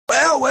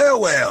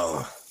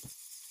Well.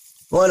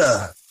 What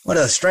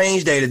a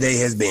strange day today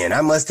has been.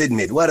 I must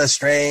admit, what a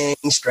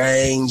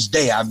strange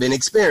day I've been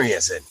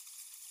experiencing.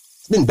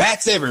 There's been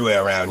bats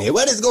everywhere around here.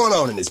 What is going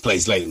on in this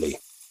place lately?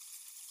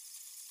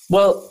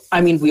 Well,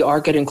 I mean, we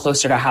are getting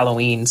closer to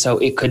Halloween, so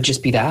it could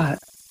just be that.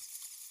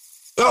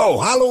 Oh,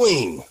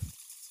 Halloween.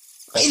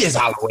 It is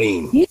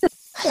Halloween. Yeah.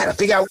 I gotta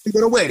figure out what we're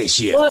gonna wear this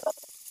year. What?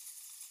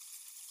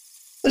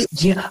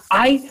 Yeah,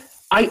 I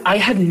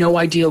have no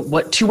idea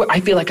what to wear. I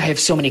feel like I have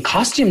so many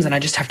costumes and I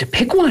just have to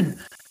pick one.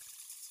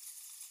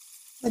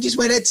 I just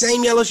wear that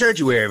same yellow shirt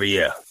you wear every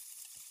year.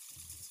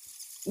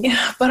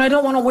 Yeah, but I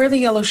don't want to wear the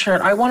yellow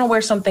shirt. I want to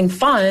wear something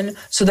fun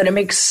so that it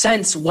makes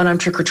sense when I'm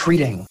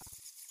trick-or-treating.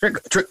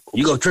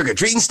 You go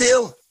trick-or-treating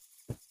still?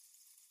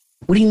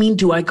 What do you mean,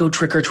 do I go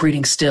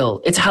trick-or-treating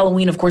still? It's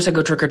Halloween, of course I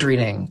go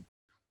trick-or-treating.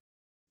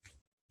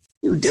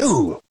 You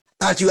do?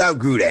 Thought you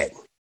outgrew that.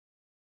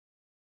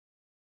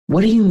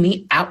 What do you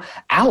mean,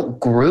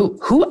 outgrew?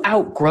 Who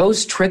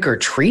outgrows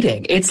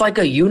trick-or-treating? It's like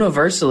a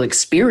universal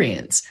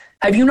experience.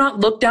 Have you not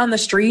looked down the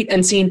street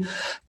and seen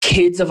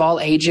kids of all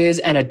ages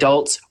and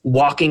adults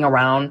walking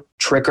around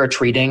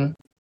trick-or-treating?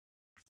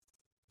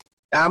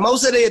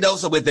 Most of the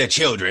adults are with their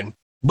children.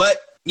 But,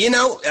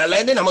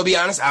 Landon, I'm going to be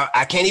honest,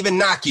 I can't even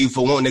knock you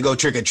for wanting to go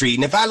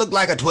trick-or-treating. If I looked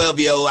like a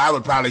 12-year-old, I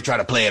would probably try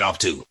to play it off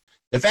too.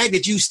 The fact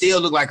that you still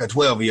look like a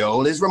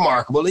 12-year-old is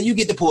remarkable, and you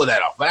get to pull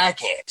that off, but I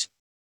can't.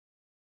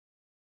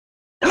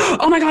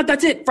 Oh my God,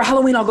 that's it. For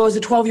Halloween, I'll go as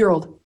a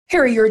 12-year-old.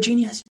 Harry, you're a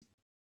genius.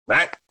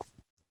 Right?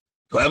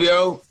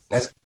 12-year-old?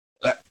 That's,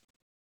 huh?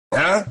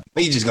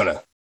 Are you just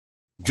gonna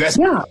dress?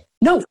 Yeah.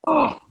 No.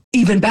 Oh,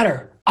 even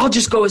better. I'll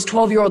just go as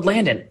 12-year-old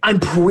Landon. I'm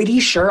pretty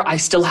sure I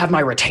still have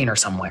my retainer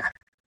somewhere.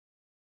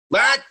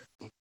 What?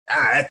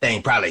 That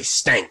thing probably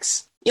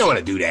stinks. You don't want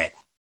to do that.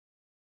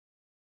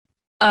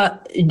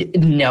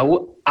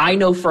 No. I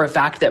know for a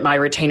fact that my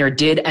retainer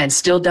did and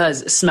still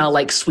does smell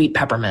like sweet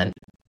peppermint.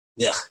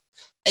 Yeah.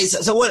 Hey,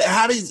 so what?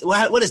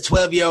 What does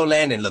 12-year-old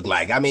Landon look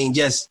like? I mean,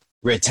 just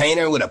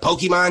retainer with a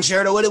Pokemon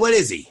shirt, or what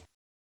is he?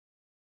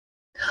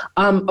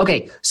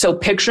 Okay, so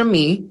picture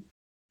me,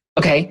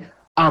 okay,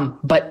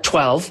 but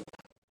 12.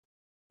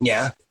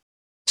 Yeah.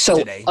 So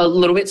Today. A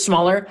little bit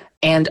smaller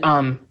and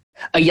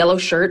a yellow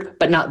shirt,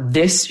 but not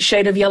this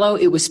shade of yellow.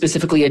 It was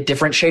specifically a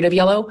different shade of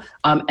yellow.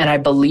 And I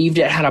believed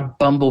it had a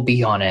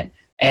bumblebee on it.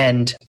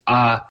 And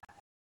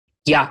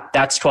yeah,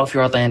 that's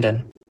 12-year-old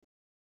Landon.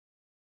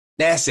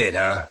 That's it,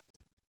 huh?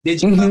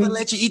 Did your mother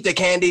let you eat the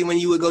candy when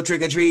you would go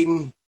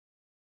trick-or-treating?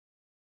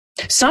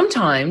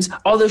 Sometimes,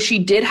 although she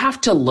did have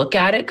to look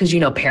at it because,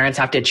 parents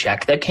have to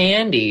check the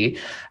candy.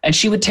 And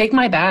she would take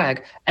my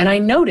bag and I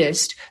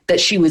noticed that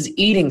she was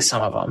eating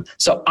some of them.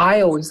 So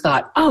I always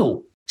thought,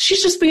 oh,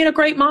 she's just being a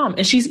great mom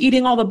and she's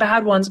eating all the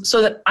bad ones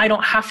so that I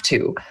don't have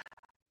to.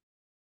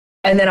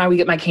 And then I would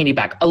get my candy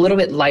back a little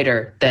bit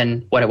lighter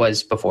than what it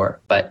was before,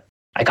 but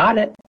I got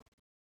it.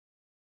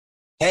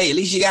 Hey, at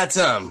least you got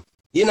some.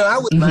 I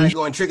wouldn't mind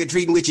going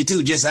trick-or-treating with you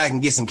too, just so I can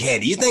get some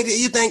candy. You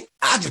think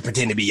I'll just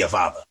pretend to be your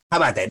father? How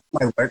about that?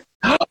 Might work.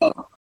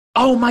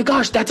 Oh my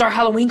gosh, that's our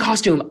Halloween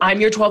costume. I'm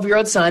your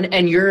 12-year-old son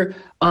and you're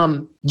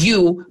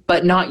you,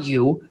 but not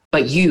you,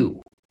 but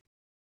you.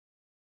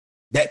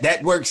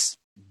 That works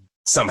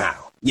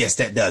somehow. Yes,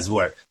 that does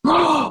work.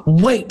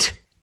 Wait.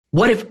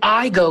 What if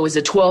I go as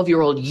a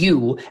 12-year-old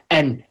you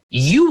and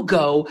you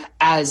go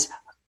as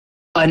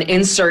an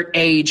insert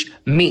age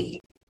me?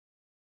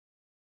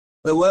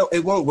 Well,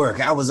 it won't work.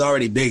 I was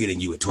already bigger than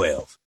you at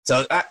 12.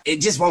 So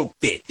it just won't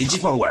fit. It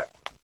just won't work.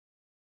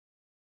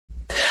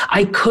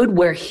 I could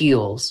wear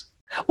heels.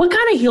 What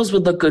kind of heels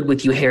would look good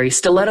with you, Harry?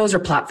 Stilettos or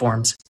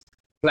platforms?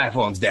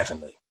 Platforms,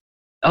 definitely.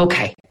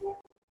 Okay.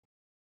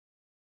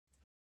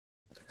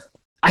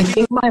 I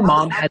think my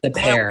mom had a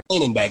pair.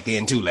 Thinning back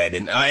then too,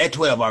 Landon. At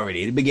 12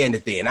 already, it began to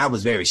thin. I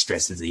was very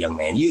stressed as a young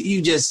man.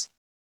 You just,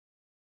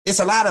 it's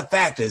a lot of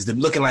factors to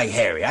looking like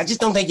Harry. I just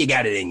don't think you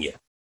got it in you.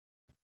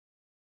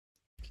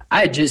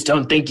 I just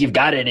don't think you've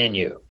got it in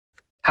you.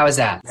 How is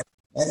that?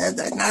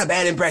 That's not a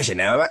bad impression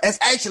now. That's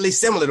actually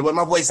similar to what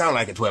my voice sounded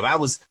like at 12. I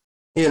was,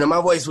 my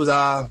voice was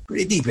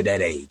pretty deep at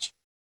that age.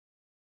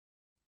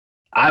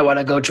 I want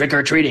to go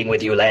trick-or-treating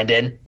with you,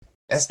 Landon.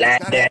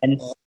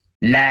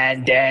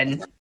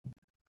 Landon.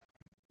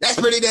 That's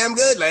pretty damn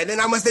good,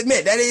 Landon. I must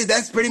admit,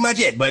 that's pretty much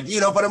it. But,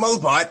 for the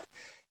most part,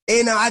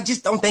 I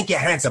just don't think you're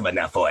handsome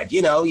enough for it.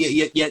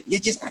 You're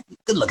just not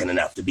good looking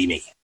enough to be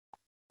me.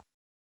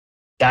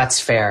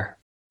 That's fair.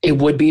 It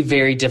would be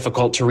very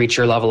difficult to reach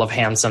your level of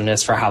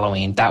handsomeness for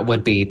Halloween. That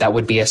would be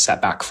a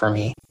setback for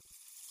me.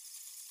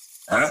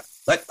 Huh?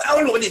 But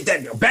what is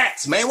that?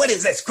 Bats, man. What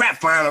is that crap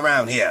flying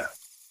around here?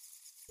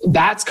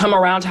 Bats come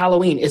around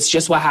Halloween. It's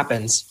just what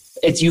happens.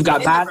 You've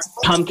got bats,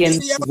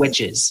 pumpkins,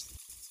 witches.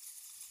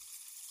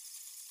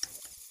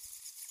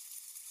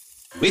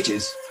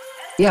 Witches?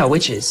 Yeah,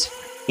 witches.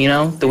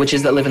 The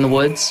witches that live in the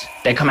woods.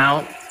 They come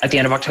out at the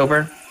end of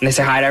October and they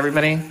say hi to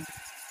everybody.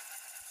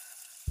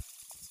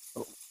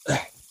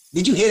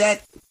 Did you hear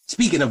that?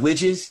 Speaking of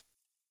witches,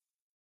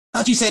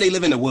 how'd you say they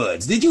live in the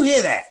woods? Did you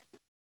hear that?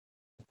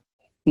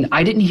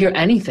 I didn't hear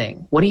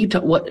anything. What are you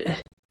what?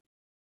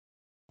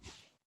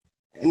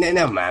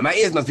 Never mind. My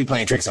ears must be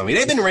playing tricks on me.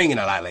 They've been ringing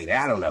a lot lately.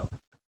 I don't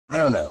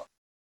know.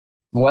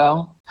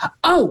 Well,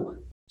 oh,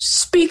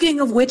 speaking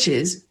of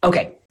witches,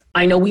 okay,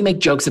 I know we make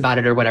jokes about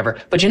it or whatever,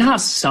 but you know how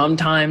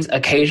sometimes,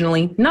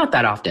 occasionally, not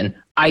that often,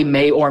 I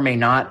may or may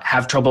not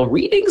have trouble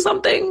reading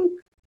something?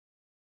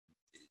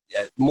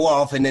 More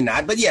often than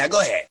not, but yeah, go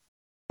ahead.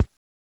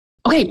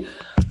 Okay,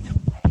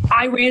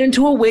 I ran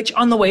into a witch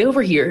on the way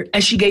over here,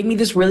 and she gave me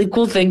this really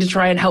cool thing to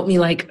try and help me,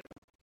 like,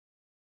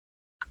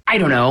 I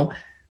don't know,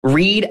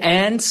 read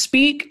and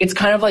speak. It's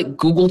kind of like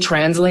Google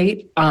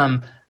Translate,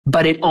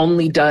 but it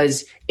only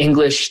does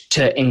English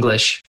to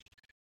English.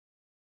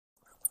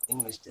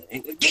 English to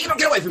English.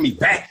 Get away from me,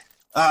 back.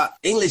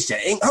 English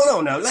to English.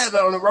 Hold on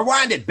now.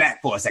 Rewind it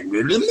back for a second.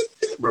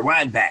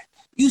 Rewind back.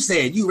 You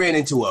said you ran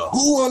into a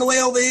who on the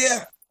way over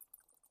here?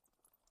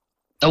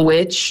 A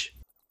witch.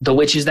 The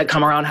witches that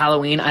come around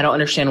Halloween. I don't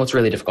understand what's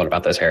really difficult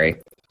about this, Harry.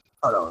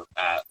 Hold on.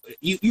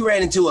 You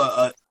ran into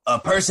a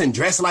person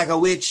dressed like a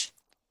witch?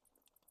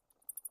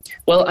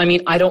 Well, I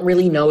mean, I don't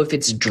really know if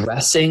it's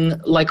dressing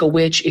like a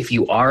witch. If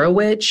you are a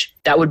witch,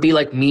 that would be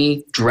like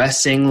me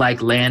dressing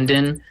like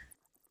Landon.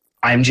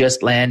 I'm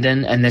just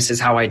Landon, and this is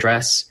how I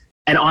dress.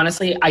 And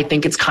honestly, I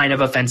think it's kind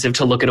of offensive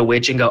to look at a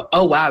witch and go,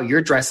 oh, wow,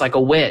 you're dressed like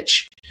a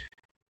witch.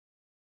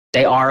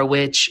 They are a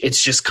witch.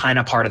 It's just kind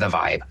of part of the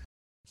vibe.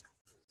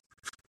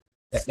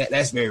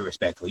 That's very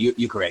respectful.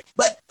 You're correct.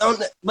 But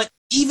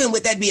even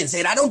with that being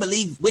said, I don't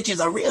believe witches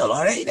are real,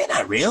 are they? They're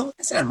not real.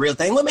 That's not a real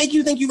thing. What made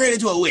you think you ran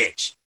into a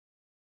witch?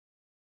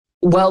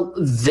 Well,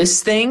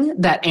 this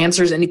thing that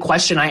answers any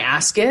question I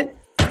ask it,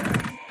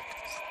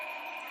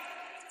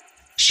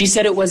 she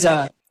said it was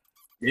a...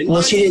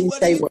 Well, she didn't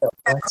say what it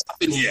was.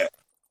 In here.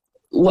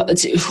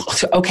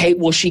 Okay,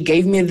 well, she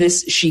gave me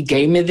this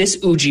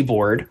Ouija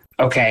board,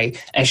 okay,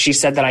 and she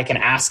said that I can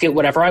ask it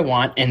whatever I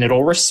want and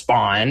it'll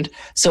respond.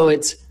 So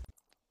it's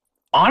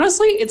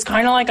honestly, it's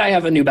kind of like I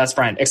have a new best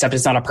friend, except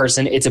it's not a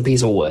person, it's a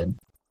piece of wood.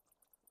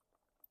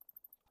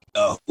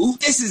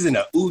 This isn't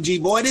a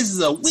Ouija board, this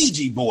is a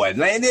Ouija board,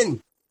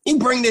 Landon. You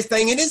bring this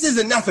thing in, this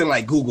isn't nothing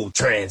like Google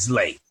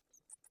Translate.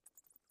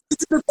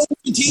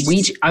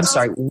 Ouija, I'm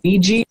sorry,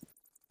 Ouija,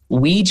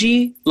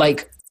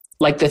 like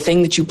the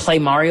thing that you play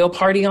Mario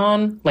Party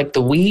on, like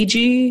the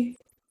Ouija.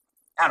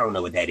 I don't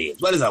know what that is.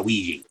 What is a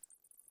Ouija?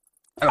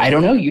 I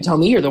don't know. You tell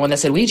me. You're the one that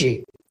said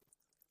Ouija.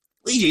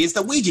 Ouija, it's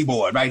the Ouija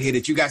board right here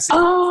that you got.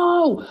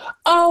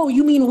 Oh,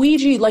 you mean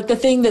Ouija, like the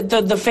thing that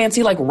the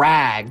fancy like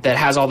rag that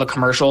has all the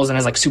commercials and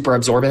is like super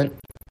absorbent.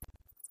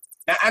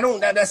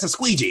 That's a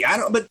squeegee.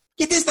 But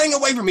get this thing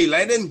away from me,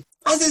 Landon.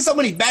 How's there so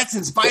many bats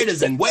and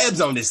spiders and webs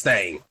on this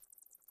thing?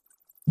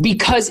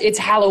 Because it's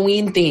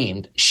Halloween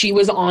themed. She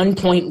was on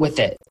point with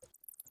it.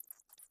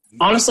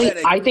 Honestly,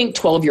 I think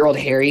 12-year-old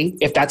Harry,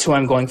 if that's who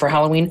I'm going for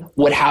Halloween,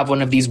 would have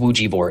one of these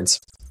Ouija boards.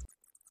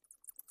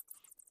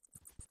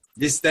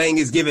 This thing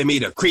is giving me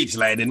the creeps,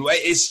 Landon.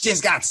 It's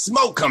just got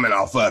smoke coming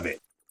off of it.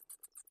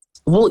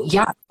 Well,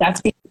 yeah,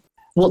 that's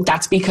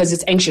because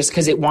it's anxious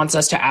because it wants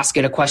us to ask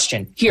it a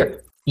question.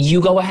 Here,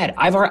 you go ahead.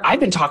 I've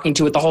been talking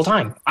to it the whole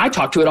time. I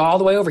talked to it all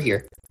the way over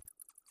here.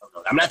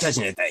 I'm not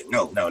touching anything.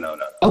 No.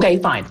 Okay,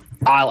 fine.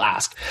 I'll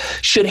ask.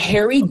 Should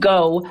Harry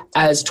go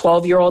as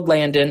 12-year-old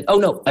Landon,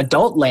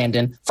 adult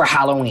Landon, for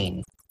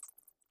Halloween?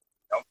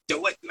 Don't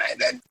do it,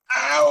 Landon.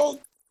 Ow.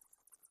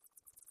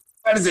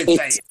 What does it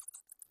say?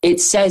 It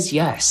says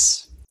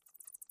yes.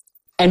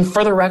 And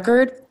for the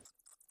record,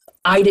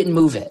 I didn't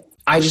move it.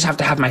 I just have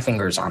to have my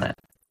fingers on it.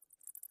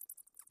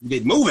 You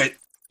didn't move it?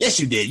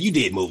 Yes, you did. You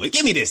did move it.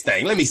 Give me this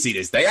thing. Let me see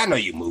this thing. I know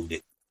you moved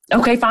it.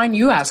 Okay, fine.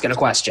 You ask it a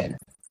question.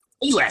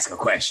 You ask a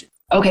question.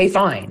 Okay,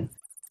 fine.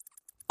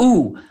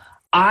 Ooh,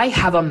 I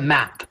have a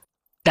map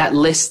that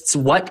lists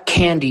what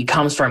candy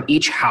comes from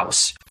each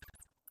house.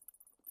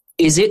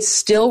 Is it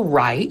still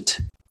right?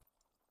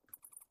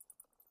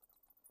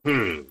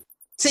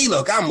 See,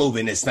 look, I'm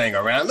moving this thing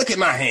around. Look at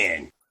my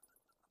hand.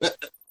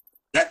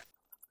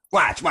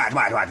 Watch.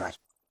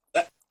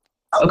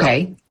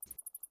 Okay.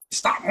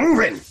 Stop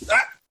moving.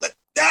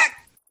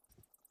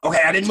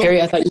 Okay, I didn't move.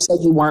 Harry, I thought you said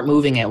you weren't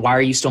moving it. Why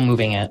are you still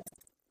moving it?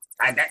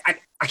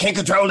 I can't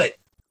control it.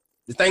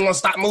 The thing won't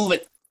stop moving.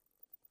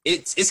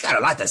 It's got a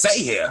lot to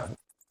say here.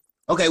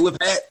 Okay, with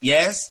that,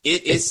 yes,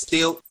 it is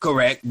still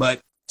correct,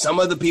 but some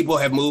of the people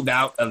have moved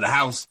out of the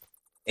house,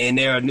 and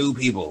there are new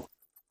people.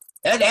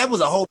 That was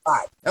a whole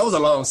lot. That was a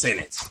long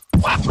sentence.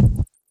 Wow.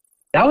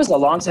 That was a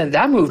long sentence.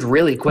 That moved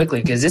really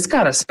quickly because it's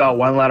got to spell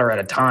one letter at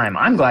a time.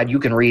 I'm glad you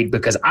can read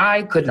because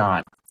I could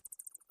not.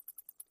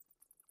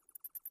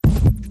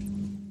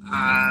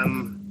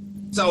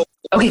 So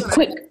okay,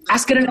 quick.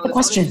 Ask it another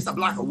question. It's a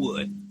block of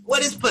wood.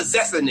 What is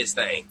possessing this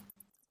thing?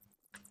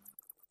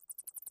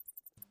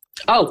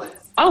 Oh,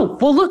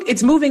 well, look,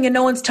 it's moving and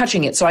no one's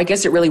touching it. So I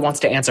guess it really wants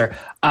to answer.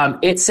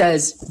 It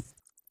says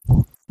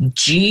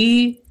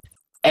GHOS,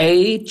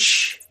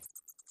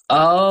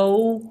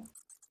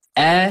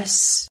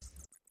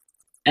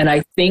 and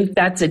I think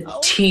that's a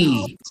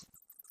T.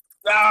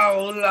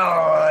 Oh,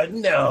 Lord,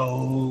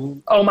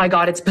 no. Oh, my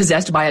God, it's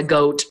possessed by a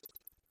goat.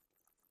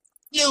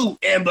 You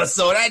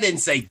imbecile. I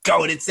didn't say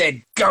goat. It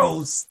said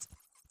ghost.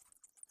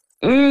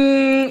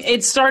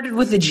 It started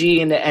with a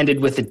G and it ended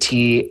with a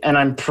T, and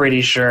I'm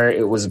pretty sure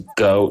it was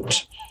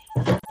goat.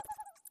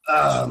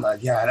 Oh, my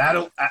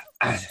God.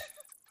 I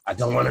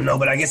don't want to know,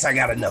 but I guess I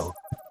got to know.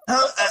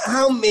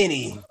 How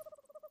many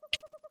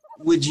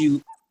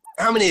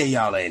of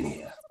y'all are in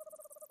here?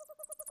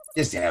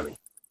 Just tell me.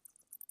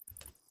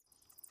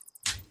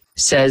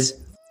 Says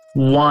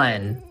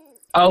 1.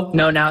 Oh,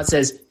 no, now it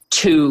says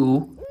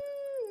 2.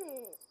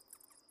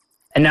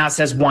 And now it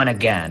says 1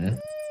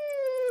 again.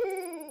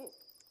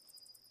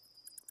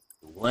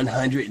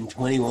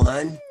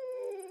 121?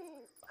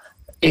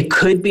 It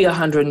could be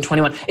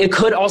 121. It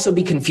could also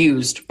be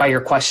confused by your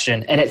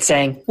question, and it's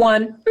saying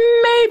 1,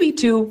 maybe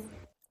 2,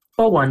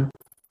 or 1.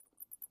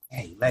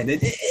 Hey, man,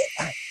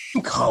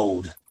 I'm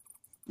cold.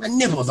 My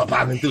nipples are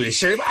popping through the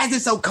shirt. Why is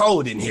it so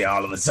cold in here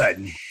all of a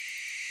sudden?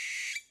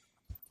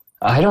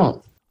 I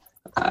don't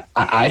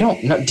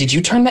know. Did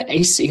you turn the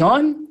AC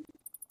on?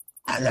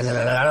 I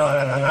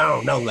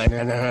don't know.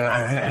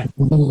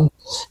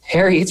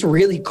 Harry, it's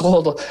really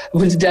cold.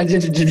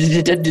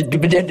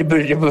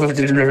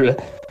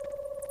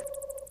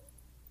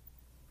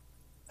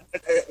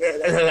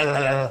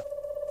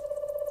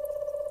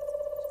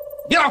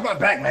 Get off my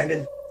back,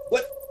 Landon.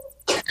 What?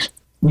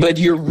 But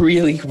you're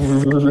really,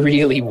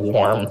 really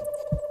warm.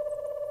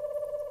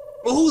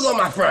 Well, who's on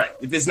my front?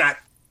 If it's not,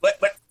 what?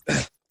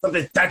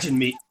 Something's touching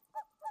me.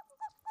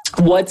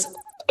 What's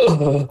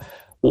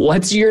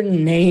your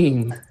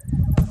name?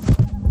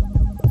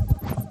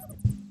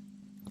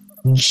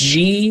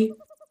 G-R-E-G.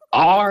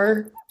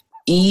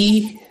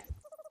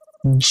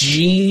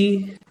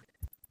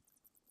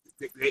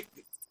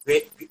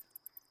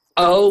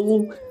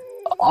 O-R-N.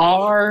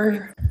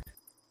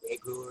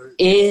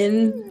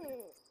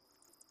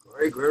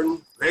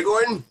 Gregorn?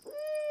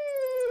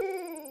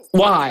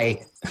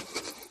 Why?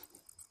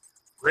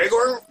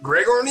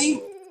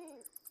 Gregorny?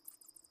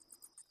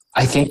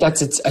 I think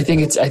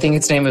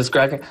its name is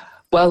Gregor.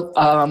 Well,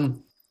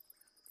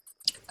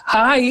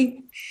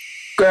 hi,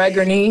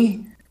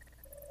 Gregorny.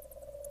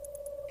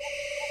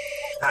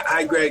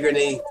 Hi,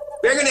 Gregorny.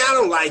 Gregorny, I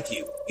don't like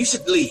you. You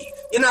should leave.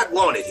 You're not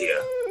wanted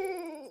here.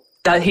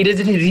 He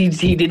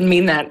didn't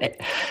mean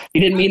that. He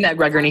didn't mean that,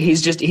 Gregorny.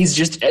 He's just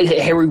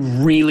Harry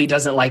really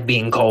doesn't like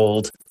being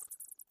cold.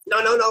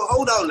 No.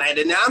 Hold on,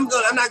 Landon. Now I'm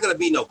not gonna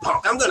be no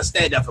punk. I'm gonna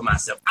stand up for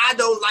myself. I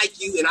don't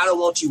like you, and I don't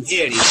want you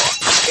here anymore.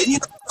 And you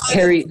know,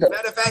 Harry.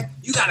 Matter of fact,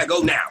 you gotta go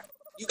now.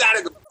 You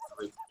gotta go.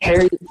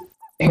 Harry.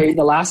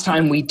 The last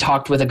time we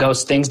talked with a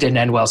ghost, things didn't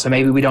end well. So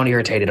maybe we don't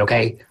irritate it,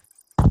 okay?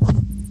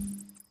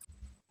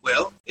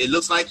 Well, it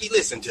looks like he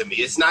listened to me.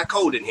 It's not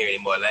cold in here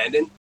anymore,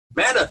 Landon.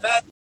 Matter of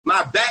fact,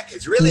 my back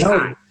is really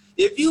hot.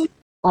 If you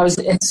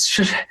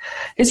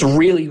It's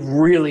really,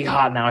 really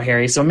hot now,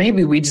 Harry. So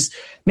maybe we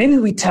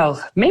tell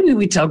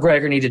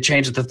Gregor to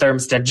change the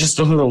thermostat just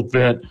a little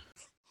bit.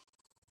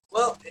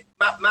 Well,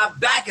 my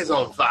back is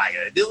on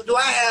fire. Do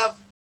I have?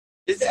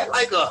 Is that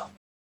like a?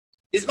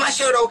 Is my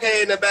shirt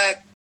okay in the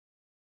back?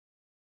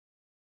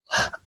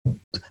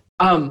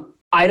 I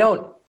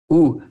don't.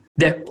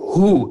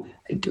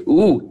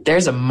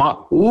 There's a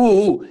mark.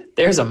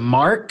 There's a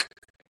mark.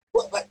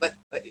 What, a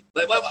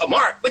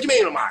mark? What do you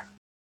mean a mark?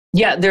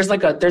 Yeah, there's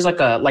like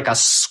a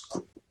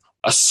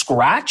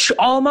scratch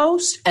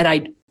almost,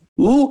 and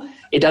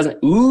it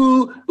doesn't.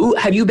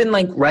 Have you been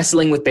like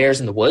wrestling with bears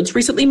in the woods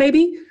recently?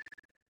 Maybe.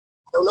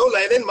 I don't know,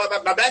 Landon.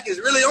 My back is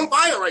really on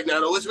fire right now.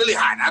 Though it's really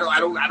hot. I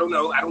don't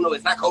know.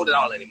 It's not cold at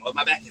all anymore.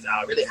 My back is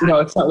really hot. No,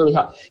 it's not really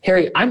hot,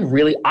 Harry.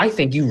 I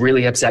think you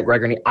really upset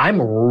Gregory.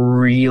 I'm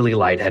really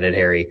lightheaded,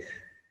 Harry.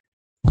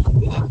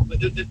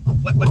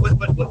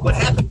 What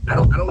happened? I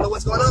don't know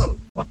what's going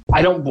on.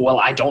 I don't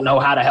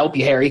know how to help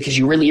you, Harry, because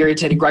you really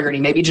irritated Gregory.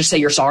 Maybe just say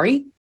you're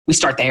sorry. We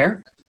start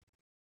there.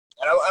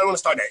 I don't want to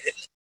start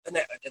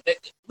there.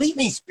 Leave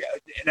me.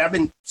 I've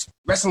been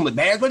wrestling with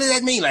bears. What does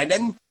that mean,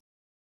 Landon?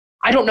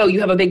 I don't know. You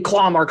have a big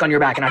claw mark on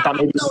your back, and I thought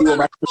maybe you were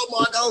wrestling.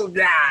 Oh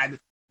God!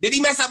 Did he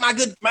mess up my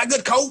good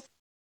coat?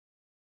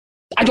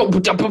 I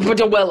don't.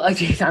 Well, I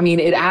mean,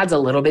 it adds a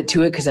little bit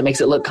to it because it makes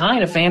it look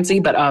kind of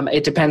fancy, but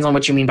it depends on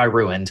what you mean by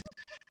ruined.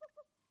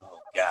 Oh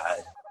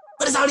God!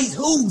 What is all these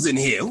who's in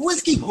here? Who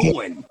is keep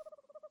whoing?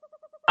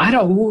 I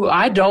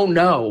don't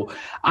know.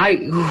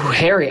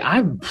 Harry,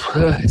 I'm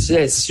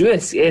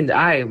and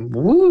I'm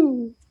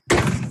woo.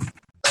 Wake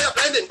up,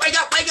 Landon!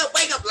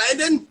 Wake up,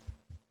 Landon!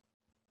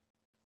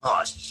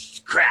 Oh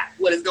crap!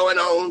 What is going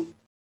on?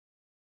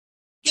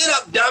 Get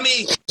up,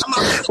 dummy!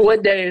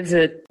 What day is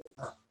it?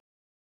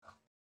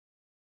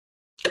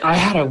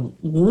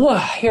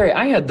 Harry,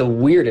 I had the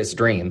weirdest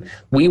dream.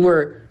 We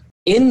were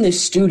in the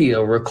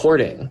studio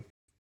recording,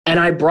 and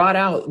I brought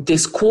out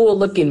this cool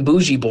looking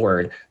bougie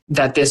board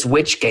that this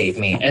witch gave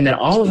me. And then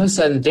all of a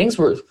sudden things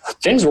were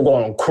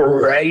going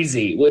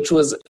crazy, which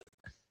was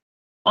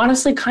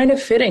honestly kind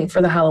of fitting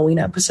for the Halloween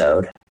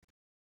episode.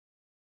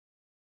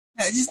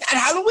 It's not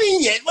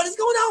Halloween yet. What is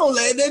going on,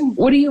 Landon?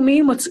 What do you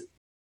mean?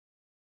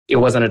 It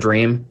wasn't a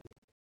dream?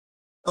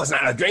 Oh, it's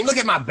not a dream. Look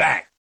at my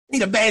back. I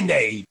need a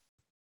Band-Aid.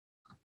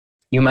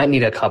 You might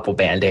need a couple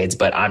Band-Aids,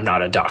 but I'm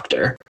not a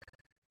doctor.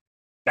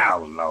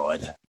 Oh,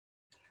 Lord.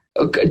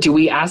 Okay, do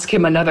we ask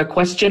him another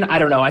question? I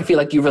don't know. I feel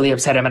like you really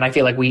upset him, and I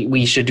feel like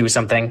we should do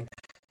something.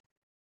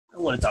 I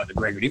want to talk to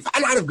Gregory.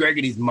 Find out if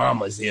Gregory's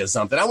mama's here or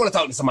something. I want to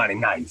talk to somebody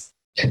nice.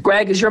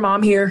 Greg, is your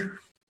mom here?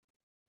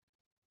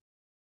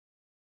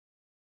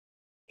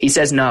 He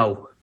says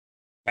no.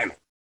 Damn it.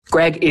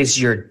 Greg, is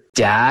your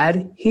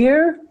dad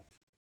here?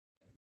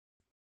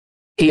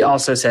 He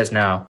also says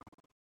no.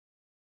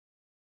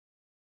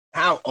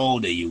 How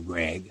old are you,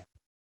 Greg?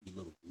 You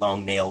little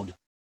long-nailed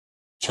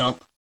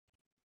chump.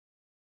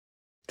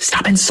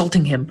 Stop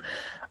insulting him.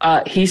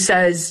 He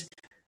says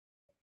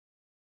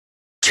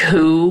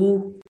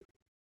 2.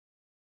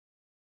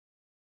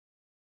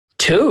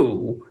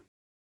 2?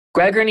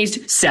 Gregor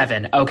needs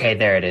 7. Okay,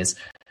 there it is.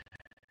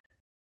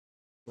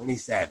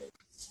 27.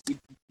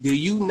 Do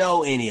you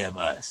know any of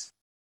us?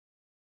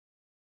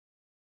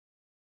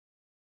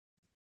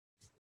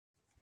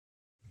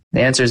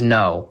 The answer is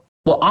no.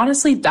 Well,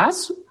 honestly,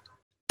 that's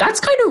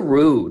kind of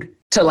rude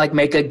to like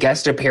make a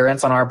guest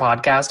appearance on our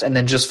podcast and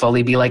then just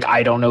fully be like,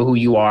 I don't know who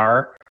you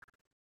are.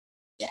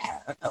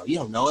 Yeah, I know. You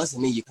don't know us,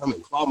 and then you come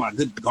and claw my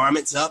good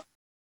garments up.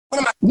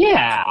 What am I?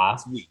 Yeah.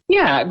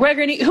 Yeah,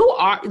 Gregory, who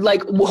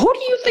do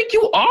you think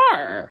you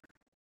are?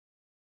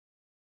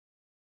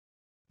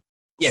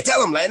 Yeah,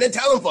 tell him, Landon.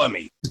 Tell him for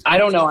me. I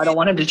don't know. I don't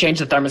want him to change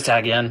the thermostat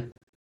again.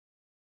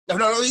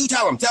 No, you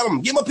tell him. Tell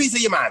him. Give him a piece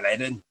of your mind,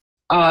 Landon.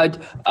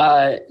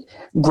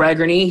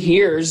 Gregory,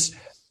 here's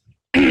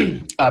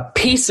a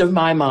piece of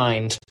my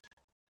mind.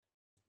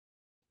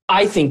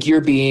 I think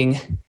you're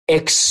being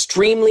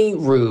extremely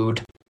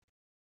rude.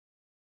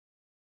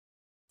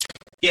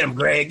 Get him,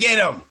 Greg. Get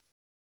him.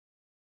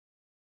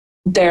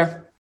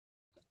 There.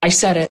 I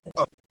said it.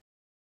 Oh.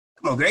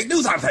 Come on, Greg.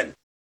 Do something.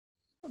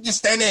 Just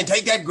stand there and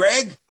take that,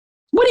 Greg.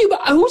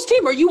 Whose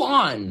team are you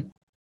on?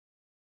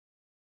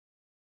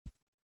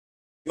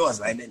 Yours,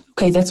 Landon.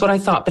 Okay, that's what I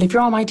thought. But if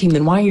you're on my team,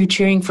 then why are you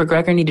cheering for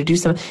Gregory to do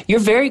something? You're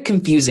very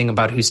confusing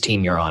about whose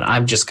team you're on.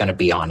 I'm just going to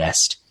be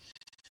honest.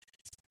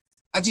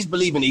 I just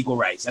believe in equal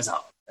rights. That's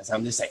all. That's what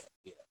I'm just saying.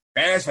 Yeah.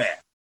 Fair is fair.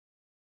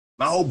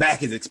 My whole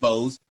back is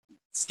exposed,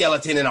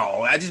 skeleton and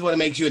all. I just want to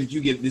make sure that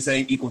you get the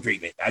same equal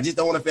treatment. I just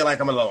don't want to feel like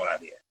I'm alone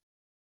out here.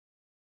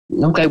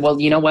 Okay, well,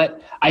 you know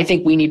what? I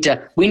think we need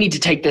to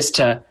take this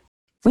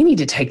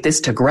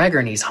to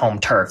Gregory's home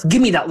turf.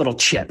 Give me that little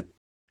chip.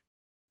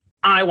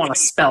 I want to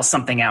spell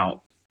something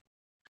out.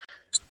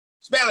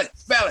 Spell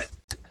it.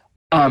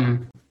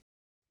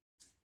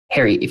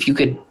 Harry, if you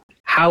could,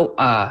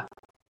 how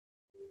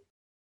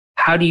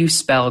do you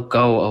spell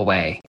go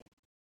away?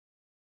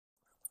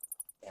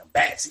 Damn,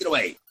 bats, get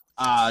away.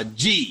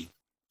 G.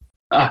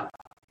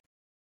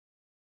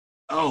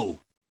 O.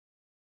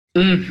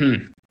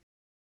 Mm-hmm.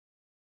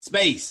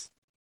 Space.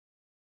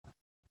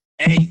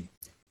 A.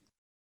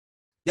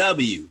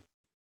 W.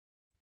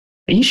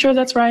 Are you sure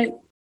that's right?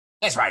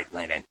 That's right,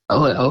 Landon.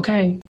 Oh,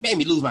 okay. Made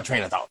me lose my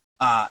train of thought.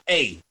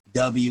 A.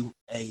 W.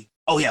 A.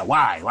 Oh, yeah,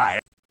 Y.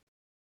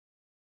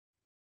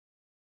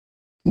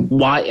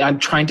 Why? I'm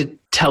trying to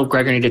tell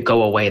Gregory to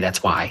go away,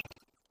 that's why.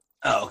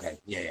 Oh, okay.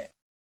 Yeah.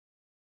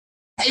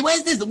 Hey,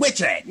 where's this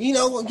witch at? You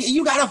know,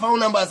 you got a phone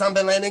number or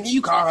something, Landon? Can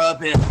you call her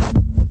up here?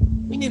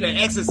 We need an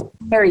exorcist.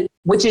 Harry,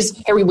 witches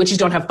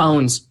don't have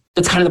phones.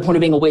 That's kind of the point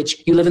of being a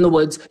witch. You live in the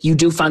woods. You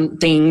do fun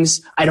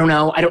things. I don't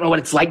know what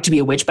it's like to be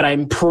a witch, but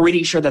I'm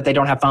pretty sure that they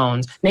don't have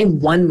phones.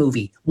 Name one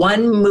movie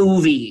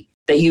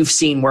that you've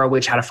seen where a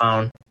witch had a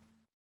phone.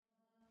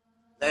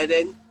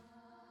 Landon?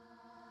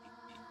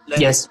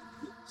 Yes.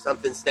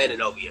 Something standing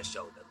over your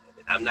shoulder,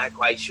 Landon. I'm not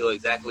quite sure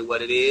exactly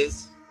what it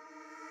is.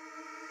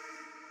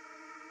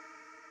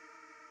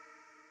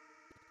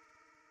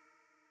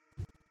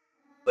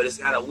 But it's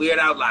got a weird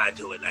outline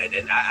to it,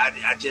 Landon.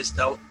 I just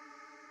don't.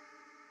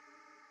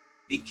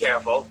 Be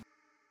careful.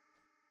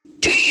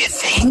 Do you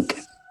think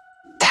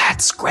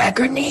that's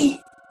Gregory?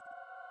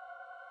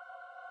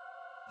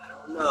 I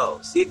don't know.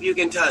 See if you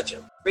can touch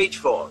him. Reach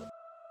for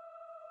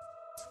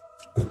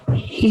him.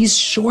 He's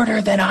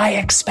shorter than I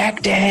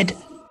expected.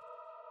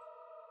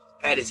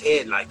 Pat his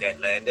head like that,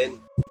 Landon.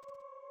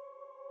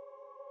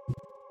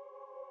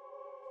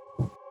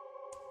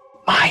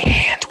 My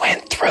hand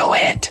went through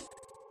it.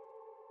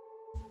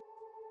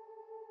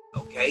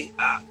 Okay,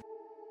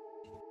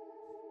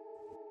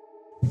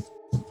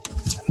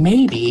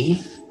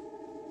 Maybe,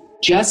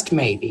 just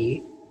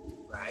maybe,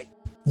 right.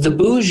 The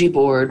bougie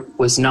board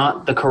was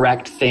not the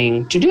correct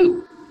thing to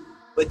do.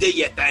 But did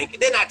you think?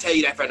 Didn't I tell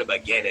you that from the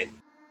beginning?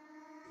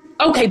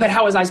 Okay, but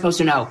how was I supposed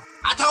to know?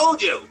 I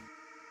told you.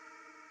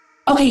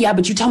 Okay, yeah,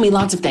 but you tell me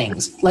lots of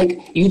things. Like,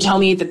 you tell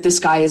me that the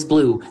sky is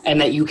blue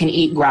and that you can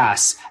eat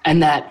grass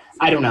and that,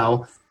 I don't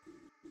know,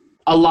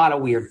 a lot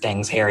of weird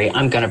things, Harry.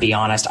 I'm going to be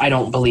honest. I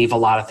don't believe a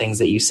lot of things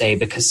that you say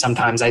because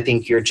sometimes I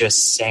think you're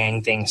just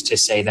saying things to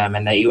say them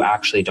and that you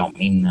actually don't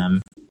mean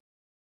them.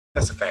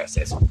 That's a fair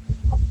assessment.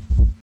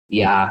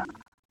 Yeah.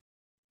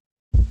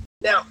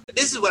 Now,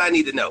 this is what I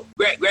need to know.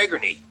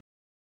 Gregory,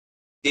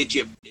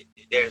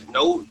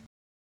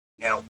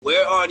 now,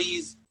 where are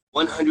these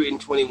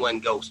 121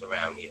 ghosts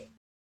around here?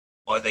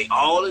 Are they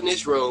all in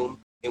this room?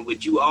 And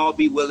would you all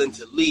be willing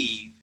to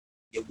leave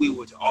if we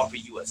were to offer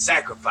you a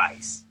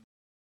sacrifice?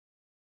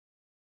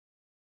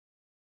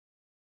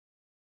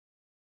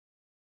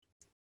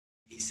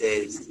 He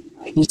says,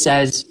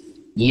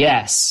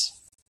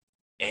 yes.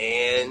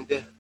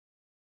 And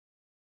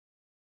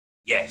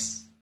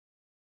yes.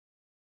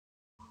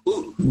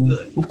 Ooh,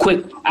 good.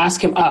 Quick,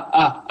 ask him,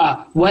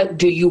 what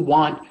do you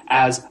want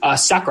as a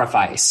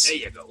sacrifice? There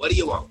you go. What do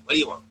you want? What do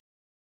you want?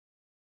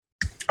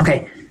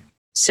 Okay.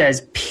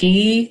 Says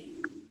PODCAST.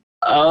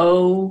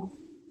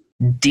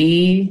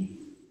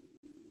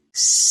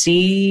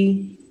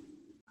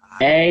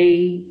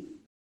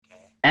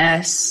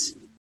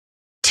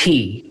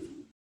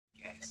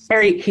 Yes.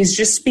 Harry, he's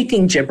just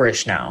speaking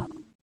gibberish now.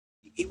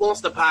 He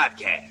wants the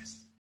podcast.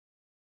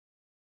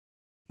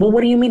 Well,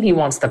 what do you mean he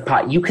wants the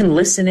pod? You can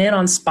listen in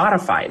on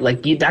Spotify.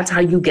 That's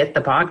how you get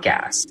the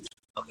podcast.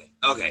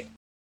 Okay.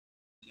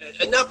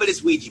 Enough of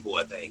this Ouija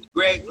board thing.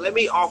 Greg, let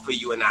me offer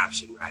you an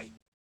option, right?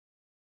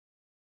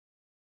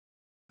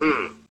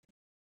 I'll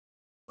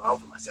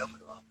offer myself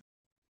an offer.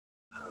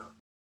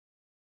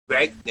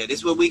 Greg, now this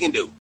is what we can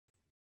do.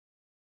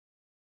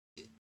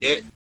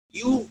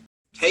 You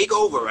take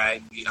over,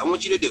 right? I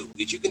want you to do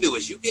what you can do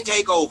is you can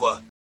take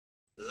over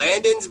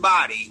Landon's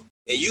body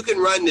and you can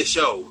run the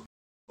show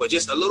for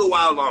just a little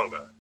while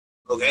longer.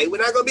 Okay?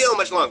 We're not going to be on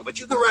much longer, but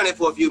you can run it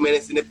for a few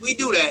minutes. And if we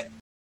do that,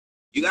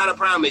 you got to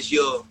promise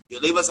you'll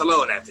leave us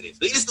alone after this.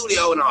 Leave the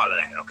studio and all of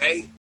that,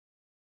 okay?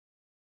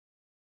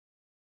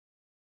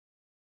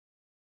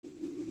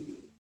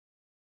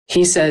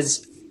 He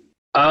says,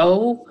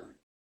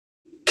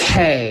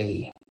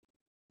 okay.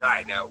 All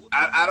right, now,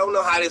 I don't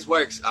know how this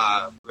works,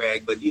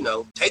 Greg, but,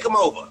 take them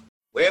over.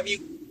 Wherever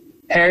you...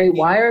 Harry,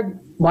 why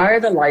are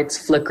the lights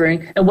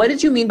flickering? And what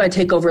did you mean by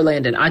take over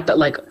Landon? I thought,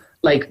 what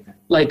do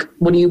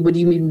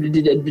you mean?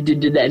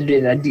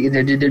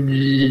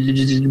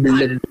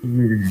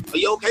 Are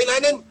you okay,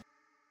 Landon?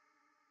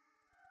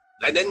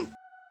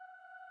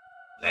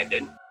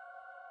 Landon?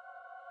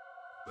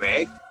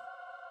 Greg?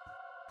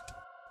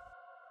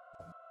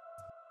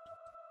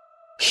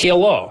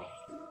 Hello.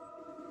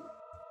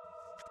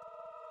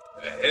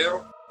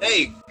 Hell?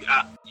 Hey,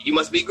 you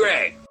must be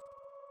Greg.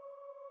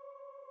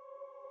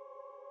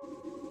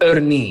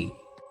 Ernie?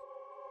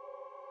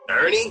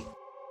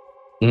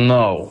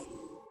 No.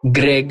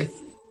 Greg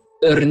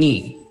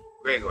Ernie.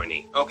 Greg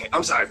Ernie. Okay,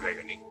 I'm sorry, Greg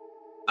Ernie.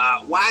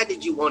 Why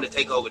did you want to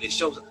take over this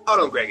show?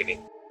 Hold on, Greg Ernie.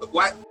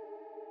 Why?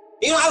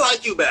 I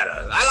like you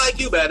better. I like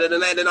you better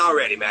than Landon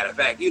already, matter of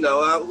fact. Maybe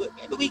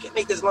we can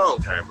make this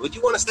long term. Would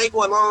you want to stay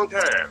for a long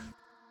term?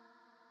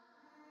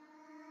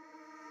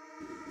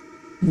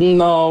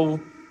 No,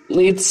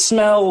 it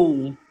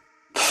smells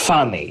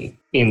funny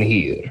in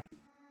here.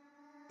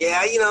 Yeah,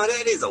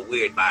 that is a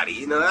weird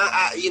body.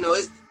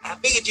 I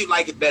figured you'd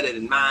like it better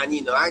than mine.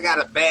 I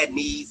got a bad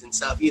knees and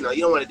stuff. You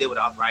don't want to deal with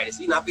arthritis.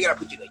 I figured I'd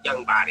put you in a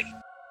young body.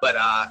 But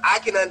I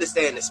can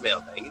understand the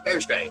smell thing. It's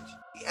very strange.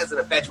 He has an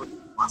infatuation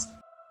with mustard.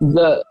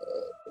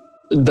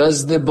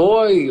 Does the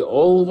boy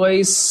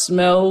always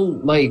smell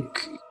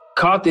like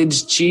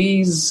cottage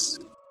cheese?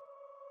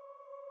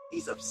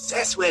 He's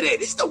obsessed with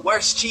it. It's the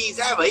worst cheese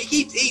ever. He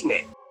keeps eating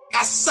it.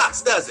 That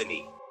sucks, doesn't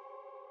he?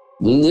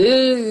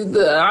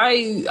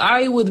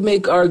 I would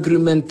make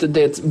argument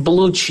that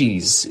blue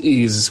cheese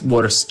is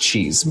worse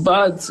cheese,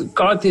 but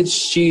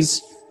cottage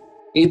cheese,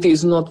 it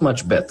is not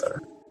much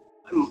better.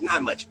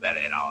 Not much better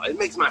at all. It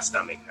makes my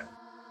stomach hurt.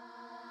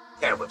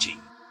 Terrible cheese.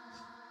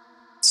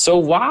 So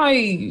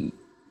why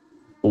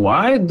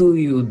do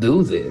you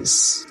do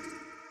this?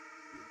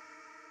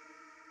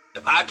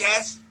 The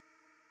podcast?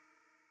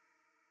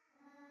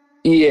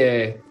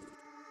 Yeah.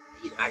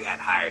 I got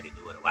hired to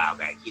do it a while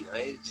back.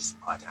 It's just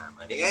part-time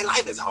money. And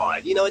life is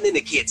hard, and then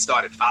the kids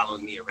started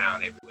following me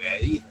around everywhere.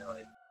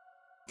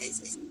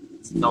 It's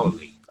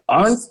lonely.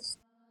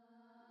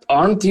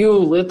 Aren't you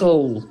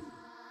little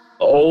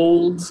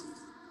old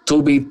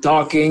to be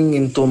talking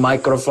into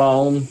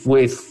microphone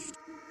with,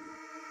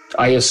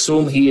 I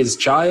assume he is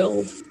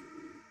child?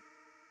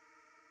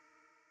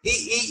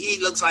 He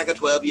looks like a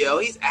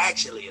 12-year-old. He's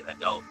actually an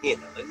adult,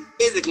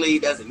 Physically, he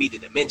doesn't meet the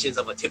dimensions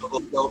of a typical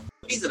adult.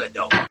 He's an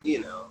adult,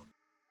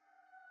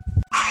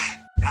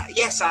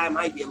 Yes, I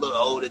might be a little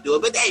old to do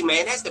it, but hey,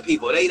 man, that's the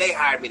people. They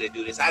hired me to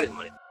do this. I didn't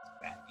want to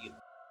do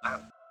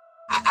that.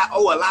 I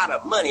owe a lot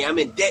of money. I'm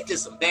in debt to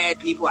some bad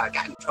people. I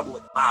got in trouble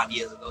with the mob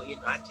years ago.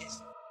 I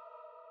just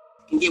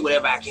can get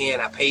whatever I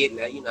can. I pay it,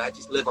 and I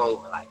just live on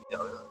with my life.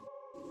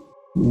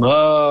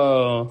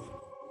 Oh,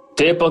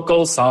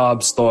 typical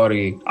sob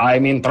story.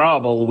 I'm in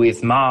trouble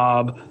with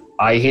mob.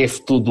 I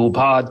have to do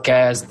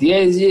podcast.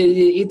 Yes,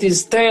 it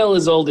is tale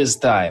as old as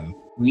time.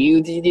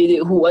 You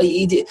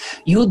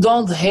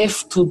don't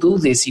have to do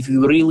this if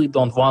you really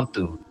don't want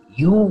to.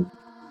 You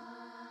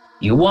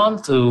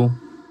want to.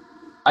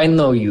 I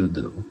know you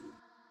do.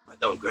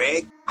 But don't,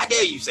 Greg. How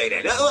dare you say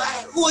that?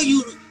 Who are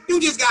you? You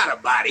just got a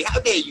body.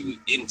 How dare you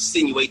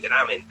insinuate that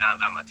I'm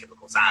a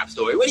typical sob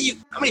story?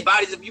 How many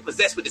bodies have you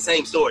possessed with the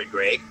same story,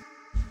 Greg?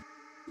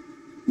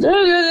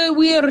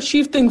 We are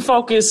shifting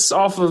focus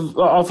off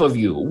of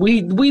you.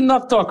 We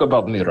not talk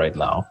about me right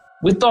now.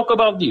 We talk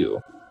about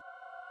you.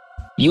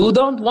 You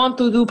don't want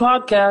to do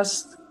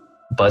podcast,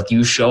 but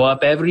you show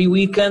up every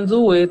week and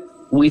do it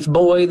with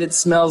boy that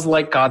smells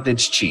like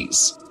cottage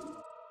cheese.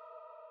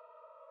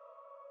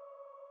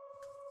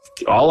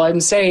 All I'm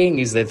saying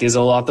is that there's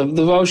a lot of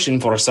devotion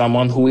for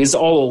someone who is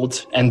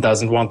old and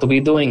doesn't want to be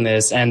doing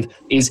this and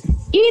is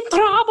in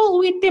trouble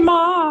with the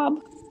mob.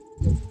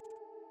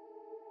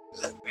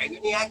 Look,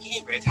 Gregory, I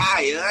can't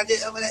retire. I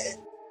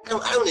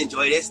don't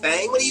enjoy this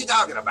thing. What are you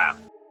talking about?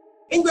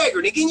 And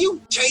Gregory, can you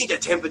change the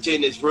temperature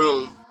in this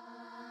room?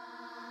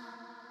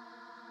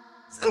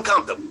 It's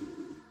uncomfortable.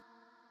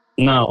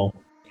 No.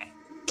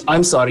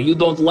 I'm sorry, you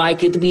don't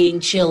like it being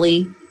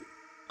chilly?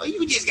 Oh,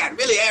 you just got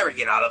really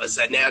arrogant all of a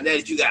sudden now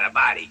that you got a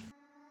body.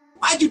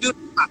 Why'd you do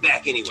my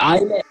back anyway?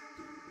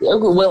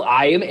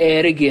 I am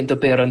arrogant,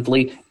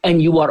 apparently,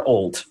 and you are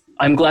old.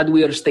 I'm glad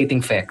we are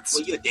stating facts.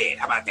 Well, you're dead.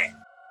 How about that?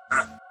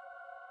 Huh?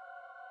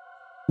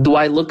 Do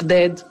I look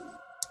dead?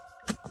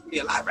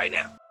 You're alive right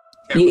now.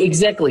 Yeah,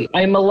 exactly.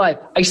 I am alive.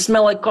 I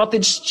smell like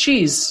cottage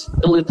cheese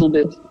a little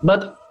bit,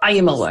 but I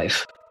am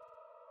alive.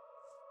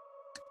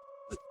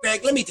 Look,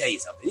 Greg, let me tell you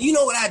something. You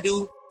know what I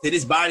do to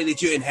this body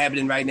that you're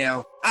inhabiting right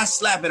now? I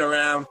slap it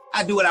around.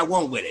 I do what I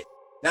want with it.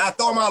 Now, I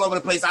throw them all over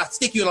the place. I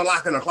stick you in a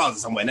locker in a closet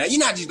somewhere. Now, you're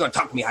not just going to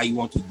talk to me how you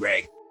want to,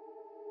 Greg.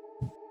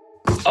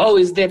 Oh,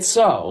 is that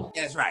so?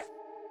 That's right.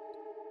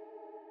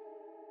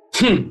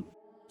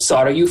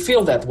 Sorry you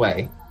feel that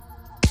way.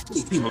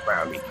 These people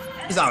around me.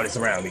 There's all this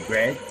around me,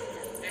 Greg.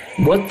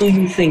 What do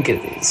you think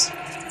it is?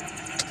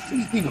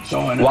 These people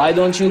showing up. Why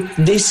don't you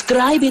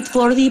describe it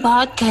for the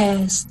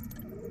podcast?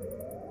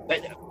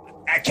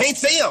 I can't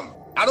see them.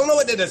 I don't know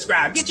what to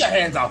describe. Get your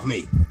hands off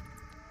me.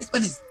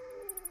 But it's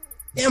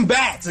damn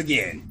bats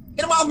again.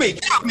 Get them off me.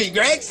 Get off me,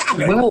 Greg. Stop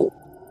it. Well,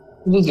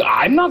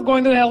 I'm not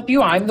going to help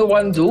you. I'm the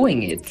one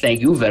doing it.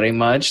 Thank you very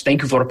much.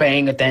 Thank you for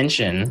paying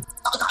attention.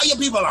 Call your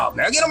people off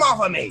now. Get them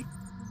off of me.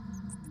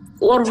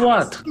 Or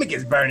what? My stomach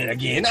is burning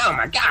again. Oh,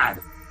 my God.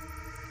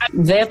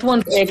 That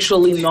one's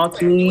actually not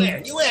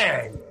me. You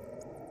wearing?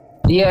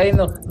 Yeah, I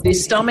know. The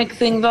stomach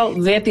thing, though,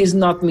 that is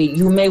not me.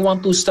 You may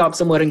want to stop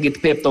somewhere and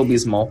get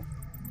Pepto-Bismol.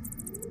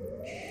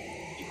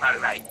 You're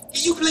probably right.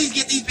 Can you please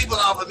get these people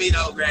off of me,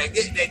 though, Greg?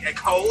 That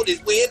cold,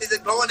 this wind, is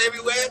it blowing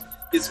everywhere?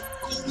 There's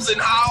oohs and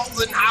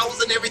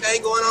howls and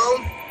everything going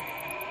on.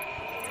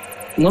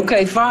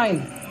 Okay,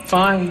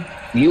 fine.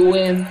 You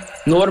win.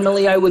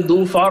 Normally I would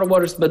do far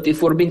worse, but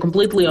if we're being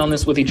completely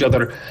honest with each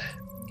other,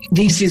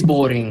 this is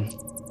boring.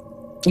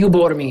 You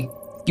bore me.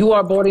 You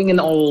are boring and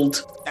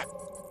old.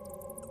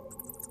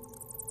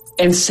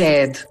 And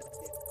sad.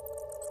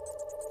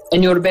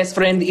 And your best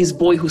friend is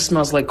boy who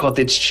smells like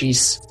cottage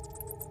cheese.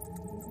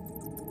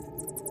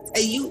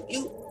 Hey,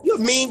 you're a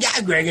mean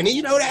guy, Greg, and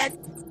you know that?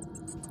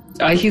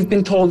 I have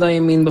been told I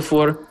am mean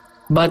before,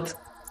 but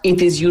it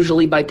is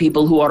usually by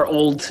people who are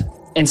old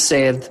and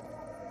sad.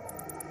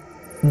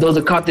 Though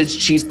the cottage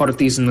cheese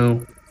part is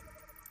new.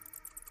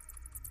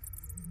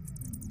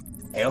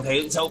 Hey,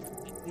 okay, so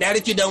now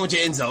that you're done with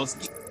your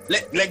insults,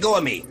 let go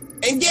of me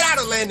and get out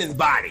of Landon's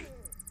body.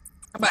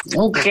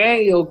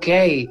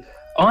 Okay.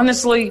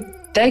 Honestly,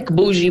 take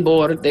bougie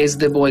board, as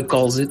the boy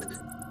calls it,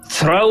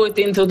 throw it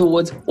into the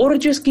woods, or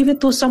just give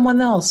it to someone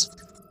else.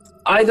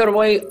 Either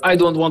way, I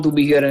don't want to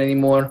be here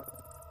anymore.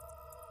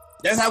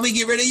 That's how we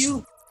get rid of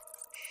you?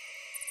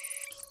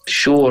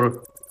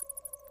 Sure.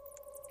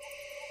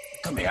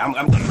 Come here, I'm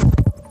gonna...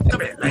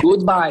 Come here,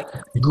 Landon.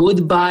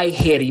 Goodbye,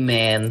 hairy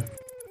man.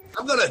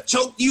 I'm gonna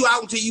choke you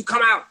out until you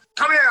come out.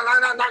 Come here,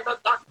 Landon.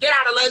 Get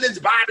out of Landon's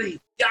body.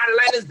 Get out of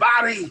Landon's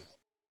body.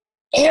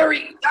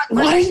 Harry,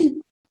 what are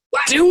you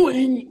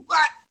doing?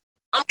 What?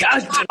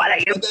 God, what are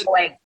you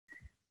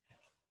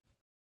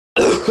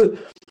doing?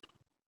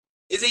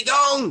 Is he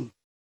gone?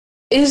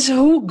 Is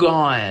who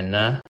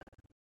gone?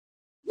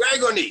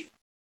 Gregory.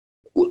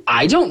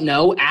 I don't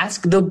know.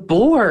 Ask the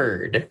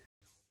board.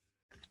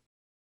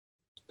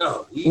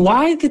 No,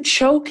 Why the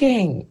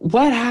choking?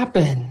 What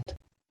happened?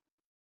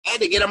 I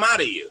had to get him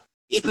out of you.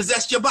 He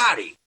possessed your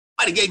body.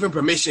 I gave him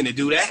permission to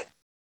do that.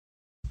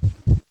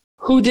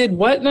 Who did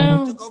what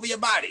now? Took over your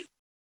body.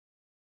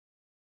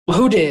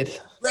 Who did?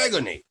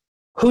 Gregory.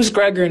 Who's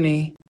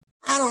Gregory?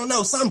 I don't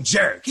know, some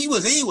jerk. He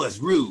was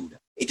rude.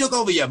 He took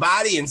over your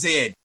body and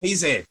said,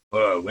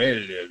 well,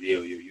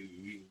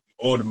 you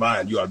old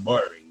man, you are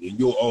boring, and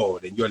you're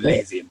old, and you're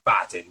lazy and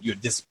fat, and you're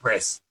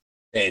depressed,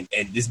 and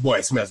this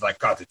boy smells like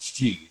cottage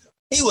cheese.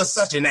 He was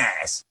such an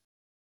ass.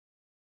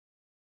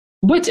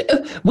 What?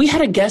 We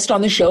had a guest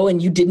on the show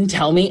and you didn't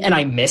tell me and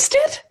I missed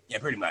it? Yeah,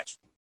 pretty much.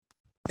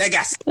 That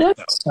guy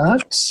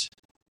sucks.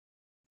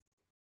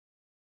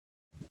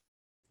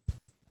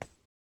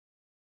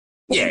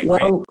 Yeah, well,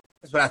 Greg,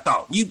 that's what I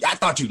thought. I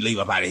thought you'd leave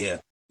up out of here.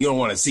 You don't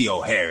want to see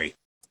old Harry.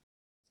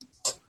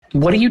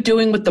 What are you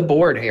doing with the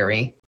board,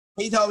 Harry?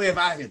 He told me if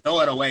I could throw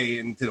it away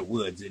into the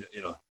woods,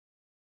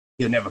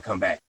 he'll never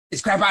come back.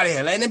 This crap out of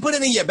here, Landon. Put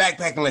it in your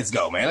backpack and let's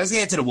go, man. Let's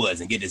head to the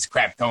woods and get this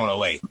crap thrown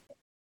away.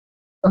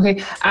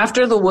 Okay,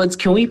 after the woods,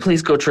 can we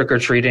please go trick or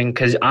treating?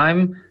 Because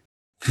I'm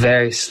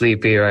very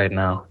sleepy right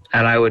now,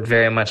 and I would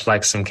very much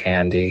like some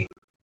candy.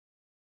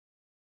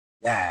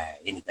 Yeah,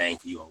 anything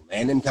for you, old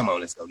Landon. Come on,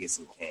 let's go get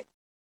some candy.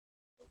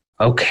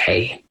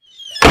 Okay.